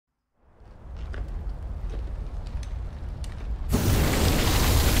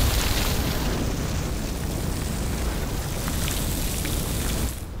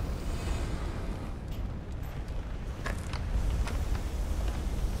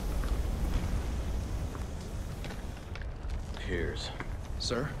Piers.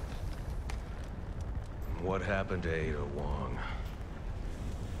 Sir? What happened to Ada Wong?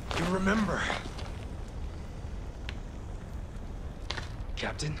 You remember?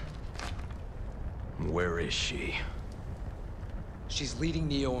 Captain? Where is she? She's leading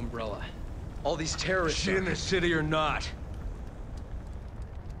Neo Umbrella. All these terrorists Is she in the city or not?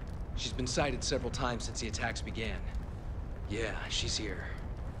 She's been sighted several times since the attacks began. Yeah, she's here.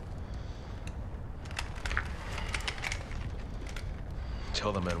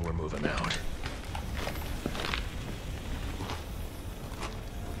 Tell the men we're moving out.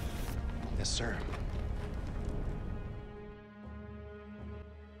 Yes, sir.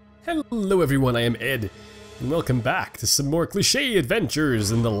 Hello everyone, I am Ed, and welcome back to some more cliché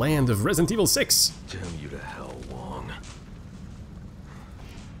adventures in the land of Resident Evil 6. Damn you to hell, Wong.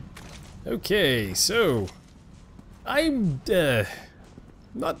 Okay, so... I'm,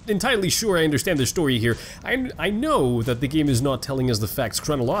 not entirely sure I understand the story here. I know that the game is not telling us the facts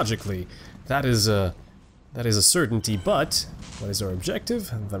chronologically. That is a certainty, but... What is our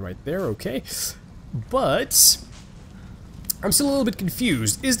objective? That right there, okay. But... I'm still a little bit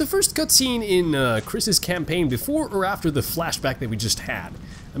confused. Is the first cutscene in Chris's campaign before or after the flashback that we just had?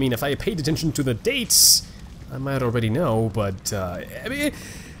 I mean, if I paid attention to the dates, I might already know, but, I mean...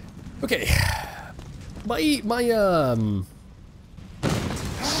 Okay.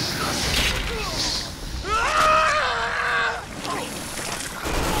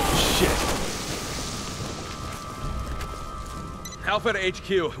 Alpha to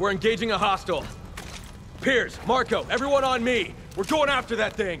HQ. We're engaging a hostile. Piers, Marco, everyone on me. We're going after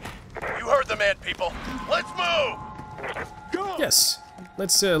that thing. You heard the man, people. Let's move! Go! Yes.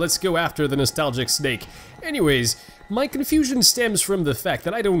 Let's go after the nostalgic snake. Anyways, my confusion stems from the fact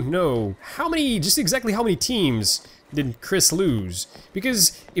that I don't know just exactly how many teams did Chris lose.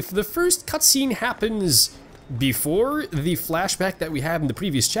 Because if the first cutscene happens before the flashback that we had in the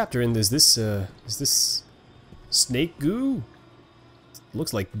previous chapter, and is this snake goo?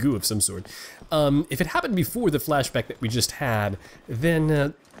 Looks like goo of some sort. If it happened before the flashback that we just had,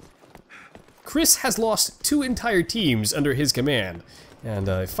 then Chris has lost 2 entire teams under his command. And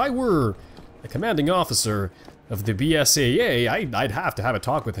if I were a commanding officer of the BSAA, I'd have to have a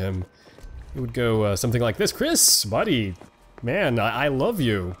talk with him. It would go something like this: Chris, buddy, man, I love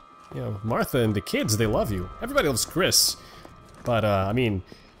you. You know, Martha and the kids, they love you. Everybody loves Chris. But, I mean,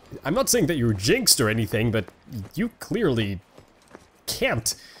 I'm not saying that you're jinxed or anything, but you clearly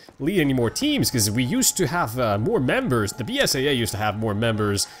can't lead any more teams, because we used to have more members. The BSAA used to have more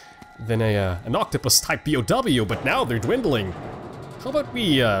members than an octopus-type POW, but now they're dwindling. How about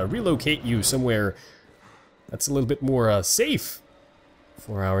we relocate you somewhere that's a little bit more safe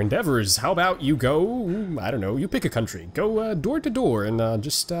for our endeavors? How about you go, I don't know, you pick a country. Go door to door and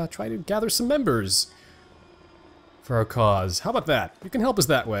just try to gather some members for our cause. How about that? You can help us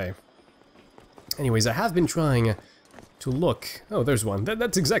that way. Anyways, I have been trying to look. Oh, there's one.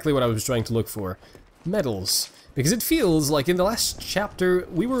 That's exactly what I was trying to look for. Medals. Because it feels like in the last chapter,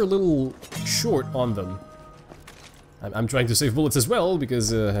 we were a little short on them. I'm trying to save bullets as well,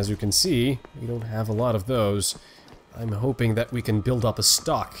 because as you can see, we don't have a lot of those. I'm hoping that we can build up a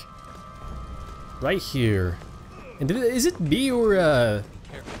stock. Right here. And is it me or,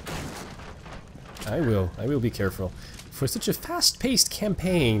 I will be careful. For such a fast-paced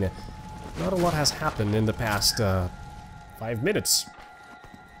campaign, not a lot has happened in the past, 5 minutes.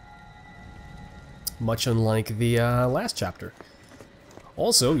 Much unlike the last chapter.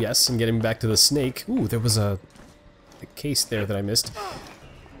 Also, yes, and getting back to the snake. Ooh, there was a case there that I missed.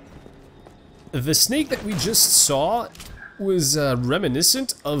 The snake that we just saw was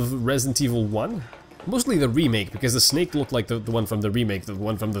reminiscent of Resident Evil 1. Mostly the remake, because the snake looked like the one from the remake. The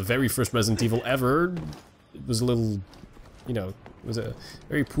one from the very first Resident Evil ever. It was a little, you know, it was a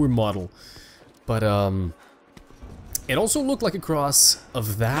very poor model. But, it also looked like a cross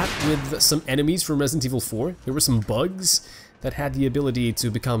of that with some enemies from Resident Evil 4. There were some bugs that had the ability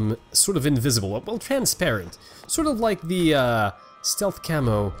to become sort of invisible, well, transparent. Sort of like the stealth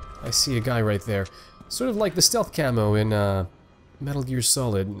camo. I see a guy right there. Sort of like the stealth camo in Metal Gear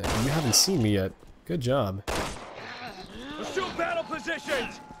Solid. You haven't seen me yet. Good job. Assume battle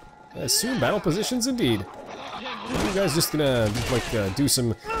positions! Assume battle positions indeed. Are you guys just gonna like do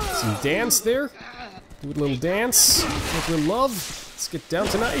some dance there? Do a little dance, make a little love. Let's get down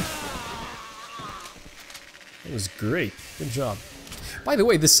tonight. That was great. Good job. By the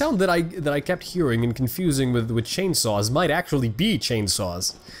way, the sound that I kept hearing and confusing with chainsaws might actually be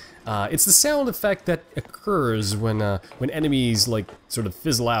chainsaws. It's the sound effect that occurs when enemies like sort of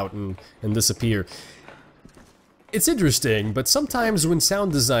fizzle out and disappear. It's interesting, but sometimes when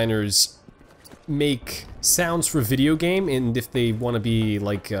sound designers make sounds for video game, and if they want to be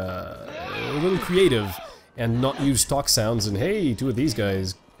like a little creative and not use stock sounds, and hey, two of these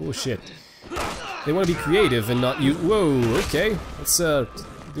guys, oh shit. They want to be creative and not use, whoa, okay, let's do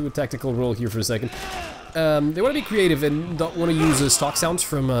a tactical roll here for a second. They want to be creative and don't want to use stock sounds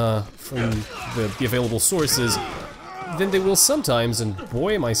from the available sources. Then they will sometimes, and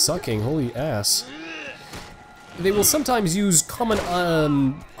boy am I sucking, holy ass. They will sometimes use common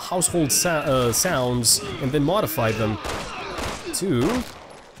household sounds and then modify them to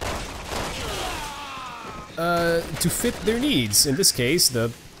fit their needs. In this case,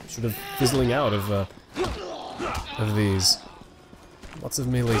 the sort of fizzling out of these. Lots of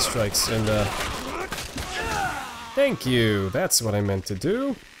melee strikes and thank you. That's what I meant to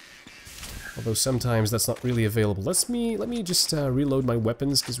do. Although sometimes that's not really available. Let me just reload my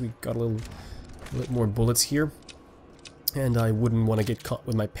weapons because we got a little more bullets here, and I wouldn't want to get caught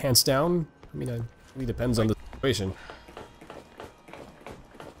with my pants down. I mean, it really depends on the situation.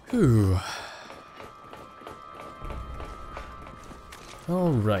 Whew.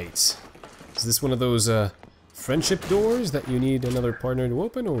 All right. Is this one of those friendship doors that you need another partner to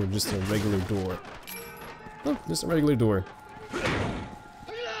open, or just a regular door? Oh, just a regular door.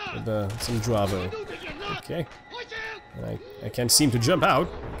 With some Dravo. Okay. And I can't seem to jump out.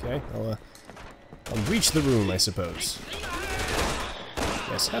 Okay, I'll breach the room, I suppose.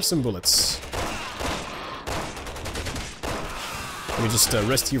 Yes, have some bullets. Let me just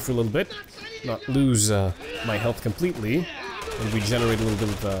rest here for a little bit, not lose my health completely, and regenerate a little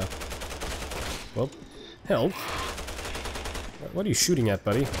bit of, well, health. What are you shooting at,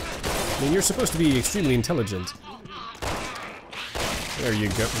 buddy? I mean, you're supposed to be extremely intelligent. There you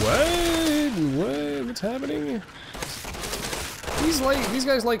go. What? What's happening? These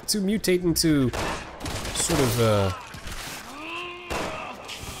guys like to mutate into sort of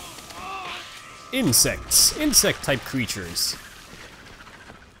insect-type creatures.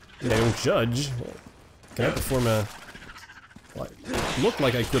 And they don't judge. Can I perform a? Well, it looked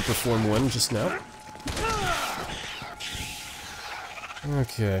like I could perform one just now.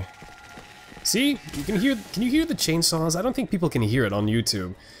 Okay. See? You can hear. Can you hear the chainsaws? I don't think people can hear it on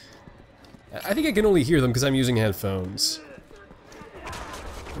YouTube. I think I can only hear them because I'm using headphones.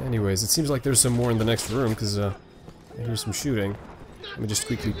 Anyways, it seems like there's some more in the next room because I hear some shooting. Let me just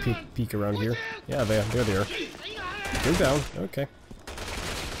quickly peek around here. Yeah, they're there. Go down. Okay.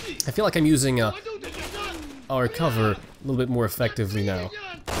 I feel like I'm using our cover a little bit more effectively now.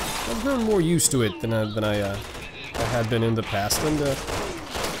 I've grown more used to it than I had been in the past, and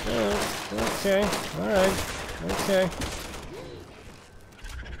okay, all right, okay.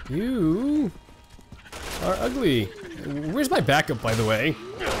 You are ugly. Where's my backup, by the way?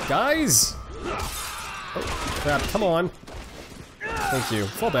 Guys! Oh, crap, come on. Thank you.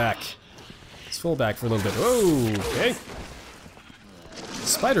 Fall back. Let's fall back for a little bit. Whoa, okay.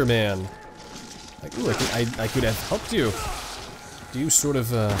 Spider-Man. Like, ooh, I could have helped you. Do you sort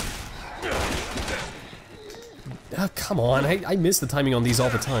of, come on, I miss the timing on these all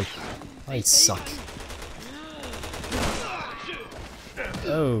the time. I suck.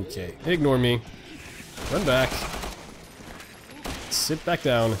 Okay, ignore me. Run back. Sit back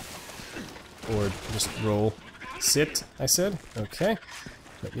down. Or just roll. Sit, I said. Okay.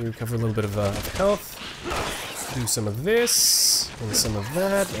 Let me recover a little bit of health. Do some of this, and some of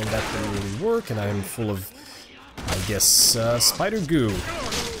that, and that didn't really work, and I am full of, I guess, spider goo.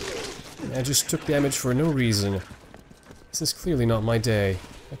 I just took damage for no reason. This is clearly not my day.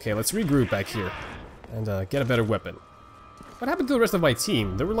 Okay, let's regroup back here, and get a better weapon. What happened to the rest of my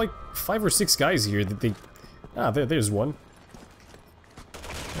team? There were like 5 or 6 guys here that they... Ah, there's one.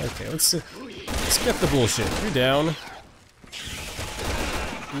 Okay, let's get the bullshit. You're down.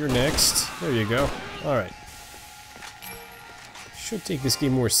 You're next. There you go. Alright. Should take this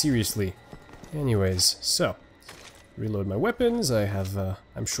game more seriously. Anyways, so. Reload my weapons. I have,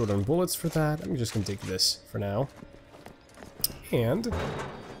 I'm short on bullets for that. I'm just gonna take this for now. And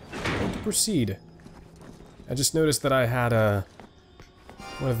I'm going to proceed. I just noticed that I had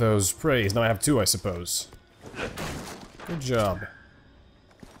one of those sprays. Now I have 2, I suppose. Good job.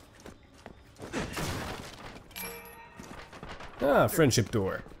 Ah, friendship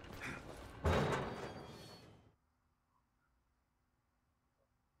door.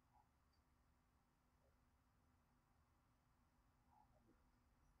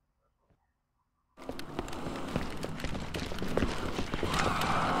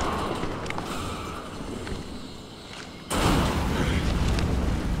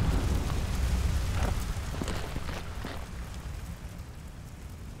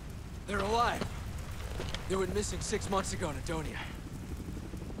 They're alive. They went missing 6 months ago in Adonia.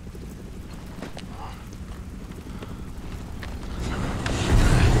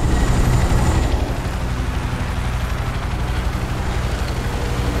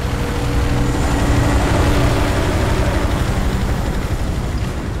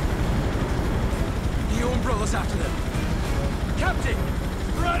 us after them. Captain!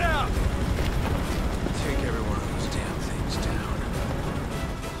 Run out! Take every one of those damn things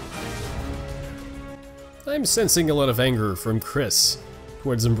down. I'm sensing a lot of anger from Chris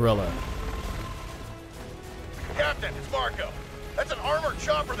towards Umbrella. Captain, it's Marco. That's an armored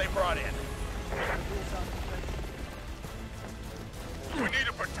chopper they brought in. We need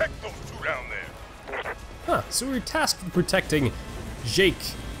to protect those two down there. Huh, so we're tasked with protecting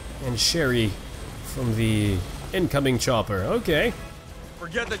Jake and Sherry from the incoming chopper. Okay.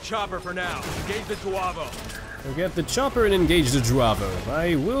 Forget the chopper for now. Engage the Tuavo. Forget the chopper and engage the Druavo.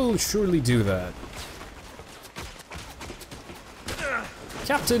 I will surely do that.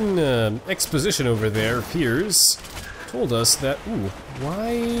 Captain Exposition over there, Piers, told us that... Ooh,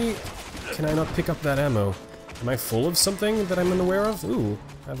 why can I not pick up that ammo? Am I full of something that I'm unaware of? Ooh,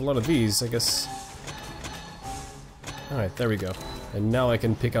 I have a lot of these, I guess. Alright, there we go. And now I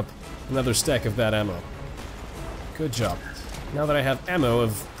can pick up another stack of that ammo. Good job. Now that I have ammo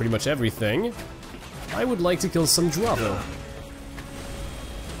of pretty much everything, I would like to kill some Druavo.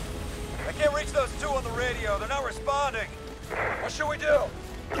 I can't reach those two on the radio. They're not responding. What should we do?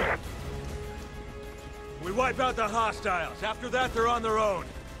 We wipe out the hostiles. After that, they're on their own.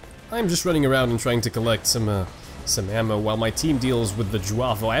 I'm just running around and trying to collect some ammo while my team deals with the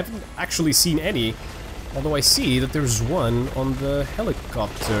Druavo. I haven't actually seen any, although I see that there's one on the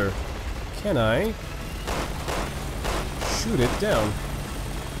helicopter. Can I shoot it down?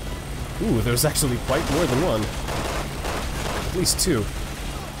 Ooh, there's actually quite more than one. At least two.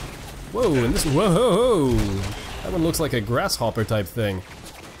 Whoa, and this... Whoa! That one looks like a grasshopper type thing.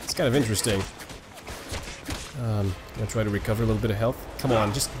 It's kind of interesting. Gonna try to recover a little bit of health. Come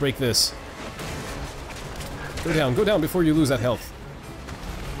on, just break this. Go down before you lose that health.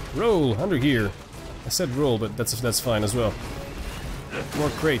 Roll, under here. I said roll, but that's fine as well. More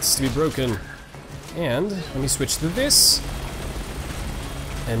crates to be broken. And let me switch to this.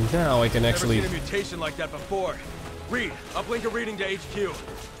 And now I can actually... Never seen a mutation like that before. Reed, uplink a reading to HQ.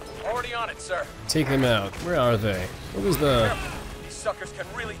 Already on it, sir. take them out. Where are they? What was the... These suckers can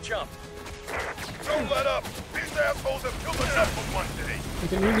really jump. Don't let up! These assholes have killed enough of one day! They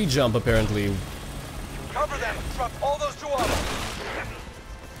can really jump, apparently. Cover them! Drop all those duos!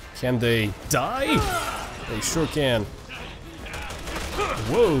 Can they die? They sure can.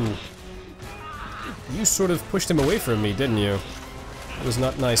 Whoa! You sort of pushed him away from me, didn't you? That was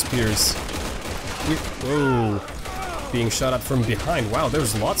not nice, Piers. Whoa! Being shot at from behind. Wow,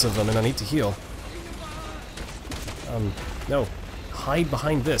 there's lots of them, and I need to heal. No. Hide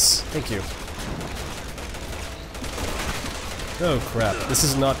behind this. Thank you. Oh, crap. This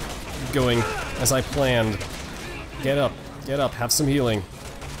is not going as I planned. Get up. Get up. Have some healing.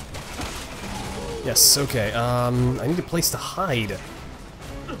 Yes, okay. I need a place to hide.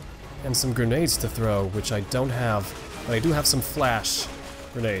 And some grenades to throw, which I don't have. But I do have some flash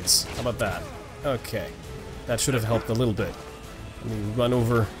grenades. How about that? Okay. That should have helped a little bit. Let me run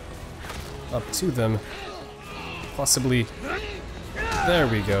over up to them. Possibly... There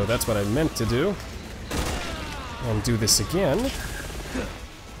we go. That's what I meant to do. And do this again.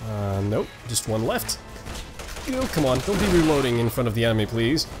 Nope. Just one left. Oh, come on. Don't be reloading in front of the enemy,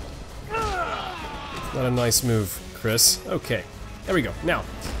 please. Not a nice move, Chris. Okay. There we go. Now,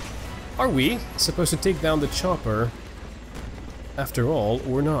 are we supposed to take down the chopper after all,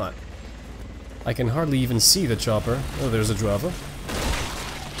 or not? I can hardly even see the chopper. Oh, there's a Drava.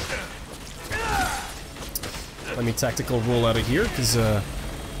 Let me tactical roll out of here, because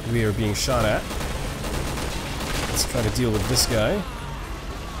we are being shot at. Let's try to deal with this guy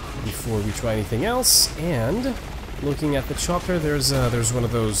before we try anything else. And looking at the chopper, there's one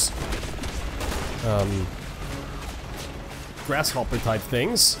of those grasshopper type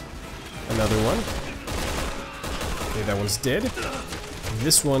things. Another one. Okay, that one's dead.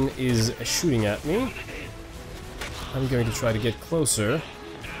 This one is shooting at me. I'm going to try to get closer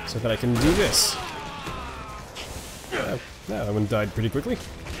so that I can do this. That one died pretty quickly.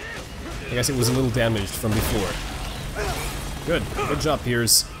 I guess it was a little damaged from before. Good. Good job,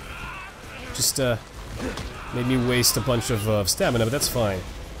 Piers. Just made me waste a bunch of stamina, but that's fine.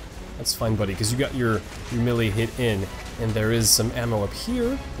 That's fine, buddy, because you got your melee hit in. And there is some ammo up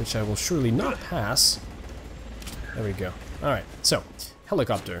here, which I will surely not pass. There we go. Alright, so,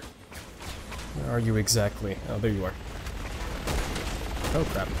 helicopter. Where are you exactly? Oh, there you are. Oh,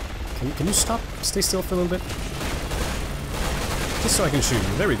 crap. Can you stop? Stay still for a little bit? Just so I can shoot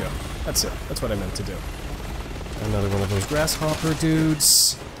you. There we go. That's it. That's what I meant to do. Another one of those grasshopper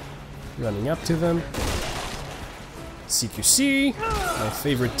dudes. Running up to them. CQC. My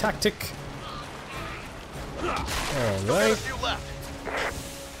favorite tactic. Alright.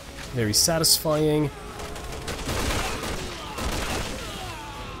 Very satisfying.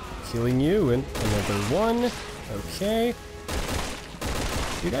 Killing you, and another one. Okay.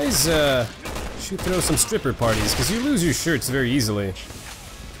 You guys, should throw some stripper parties, because you lose your shirts very easily.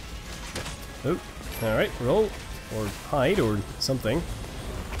 Oh, alright, roll. Or hide, or something.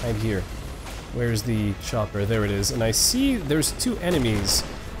 Hide here. Where's the chopper? There it is. And I see there's two enemies.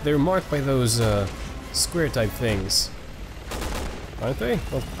 They're marked by those, square-type things. Aren't they?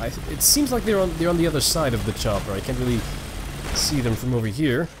 Well, it seems like they're on the other side of the chopper. I can't really see them from over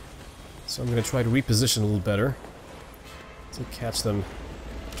here. So I'm gonna try to reposition a little better to catch them.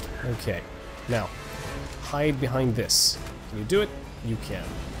 Okay. Now, hide behind this. Can you do it? You can.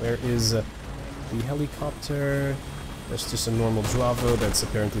 Where is the helicopter? There's just a normal Dravo that's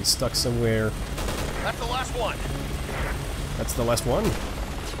apparently stuck somewhere. That's the last one. That's the last one?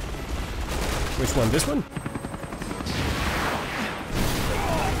 Which one? This one?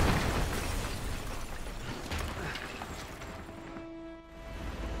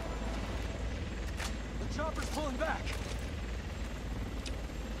 The chopper's pulling back.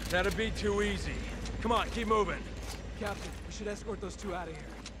 That'd be too easy. Come on, keep moving. Captain, we should escort those two out of here.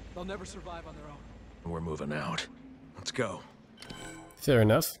 They'll never survive on their own. We're moving out. Let's go. Fair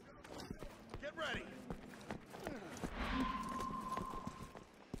enough. Get ready.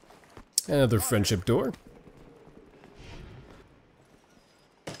 Another friendship door.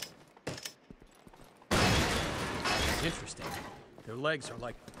 Interesting. Their legs are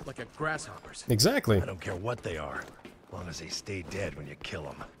like a grasshopper's. Exactly. I don't care what they are, as long as they stay dead when you kill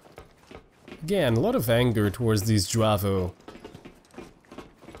them. Again, a lot of anger towards these Dravo.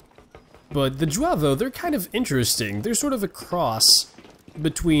 But the Dravo, they're kind of interesting. They're sort of a cross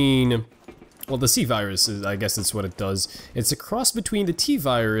between... Well, the C-Virus, I guess that's what it does. It's a cross between the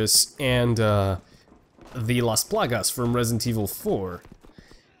T-Virus and the Las Plagas from Resident Evil 4.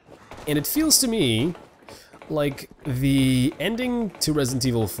 And it feels to me like the ending to Resident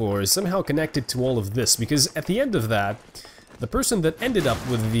Evil 4 is somehow connected to all of this, because at the end of that, the person that ended up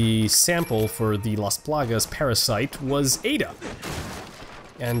with the sample for the Las Plagas parasite was Ada.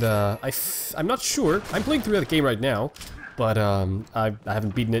 And I'm not sure. I'm playing through the game right now, but I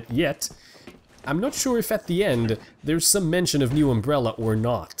haven't beaten it yet. I'm not sure if at the end there's some mention of New Umbrella or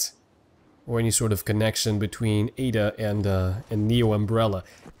not, or any sort of connection between Ada and Neo Umbrella.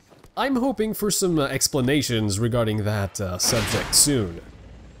 I'm hoping for some explanations regarding that subject soon.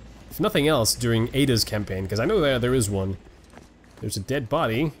 If nothing else, during Ada's campaign, because I know there is one. There's a dead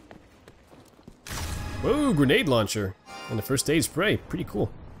body. Whoa, grenade launcher. And the first aid spray. Pretty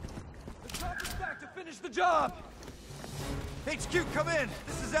cool. The chopper's back to finish the job! HQ, come in!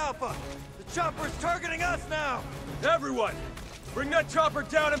 This is Alpha! The chopper's targeting us now! Everyone! Bring that chopper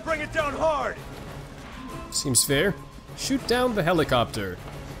down and bring it down hard! Seems fair. Shoot down the helicopter.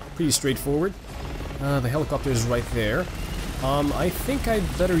 Pretty straightforward. The helicopter is right there. I think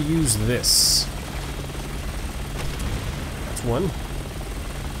I'd better use this. That's one.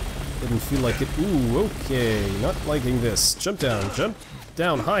 Didn't feel like it. Ooh, okay. Not liking this. Jump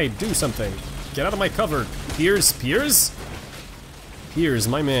down, hide, do something. Get out of my cover. Piers? Piers,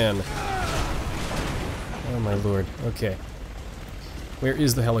 my man. Oh my lord. Okay. Where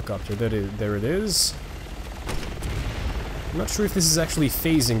is the helicopter? There it is. I'm not sure if this is actually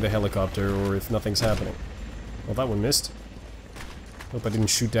phasing the helicopter or if nothing's happening. Well, that one missed. Hope I didn't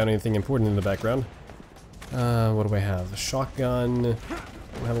shoot down anything important in the background. What do I have? A shotgun.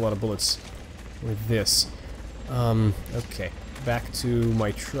 I don't have a lot of bullets with this. Okay. Back to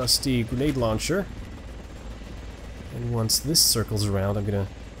my trusty grenade launcher. And once this circles around, I'm gonna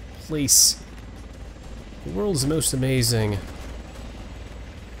place the world's most amazing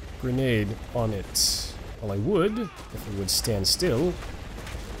grenade on it. Well, I would, if it would stand still.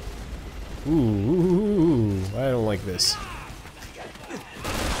 Ooh, I don't like this.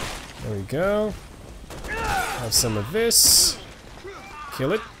 There we go. Have some of this.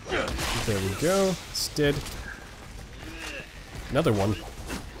 Kill it. There we go. It's dead. Another one.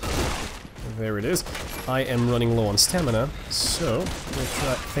 There it is. I am running low on stamina, so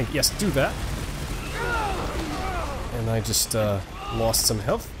I'm gonna yes, do that. And I just lost some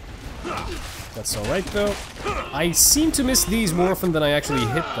health. That's alright though. I seem to miss these more often than I actually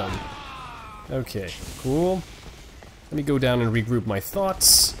hit them. Okay, cool. Let me go down and regroup my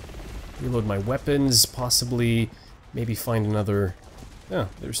thoughts. Reload my weapons, possibly maybe find another... Oh,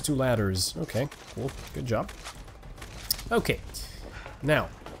 there's two ladders. Okay, cool. Good job. Okay, now,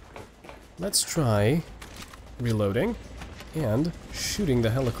 let's try reloading and shooting the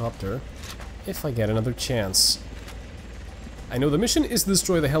helicopter if I get another chance. I know the mission is to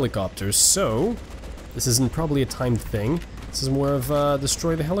destroy the helicopter, so this isn't probably a timed thing. This is more of a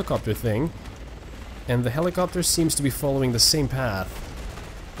destroy the helicopter thing. And the helicopter seems to be following the same path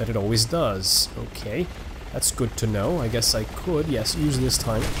that it always does. Okay, that's good to know. I guess I could, yes, use this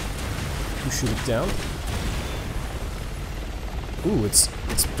time to shoot it down. Ooh, it's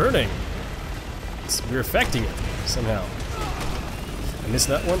burning. We're affecting it somehow. I missed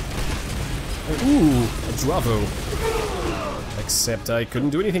that one. Ooh, a Dravo. Except I couldn't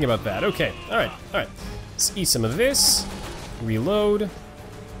do anything about that. Okay, alright, alright. Let's eat some of this. Reload.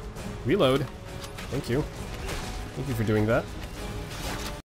 Reload. Thank you. Thank you for doing that.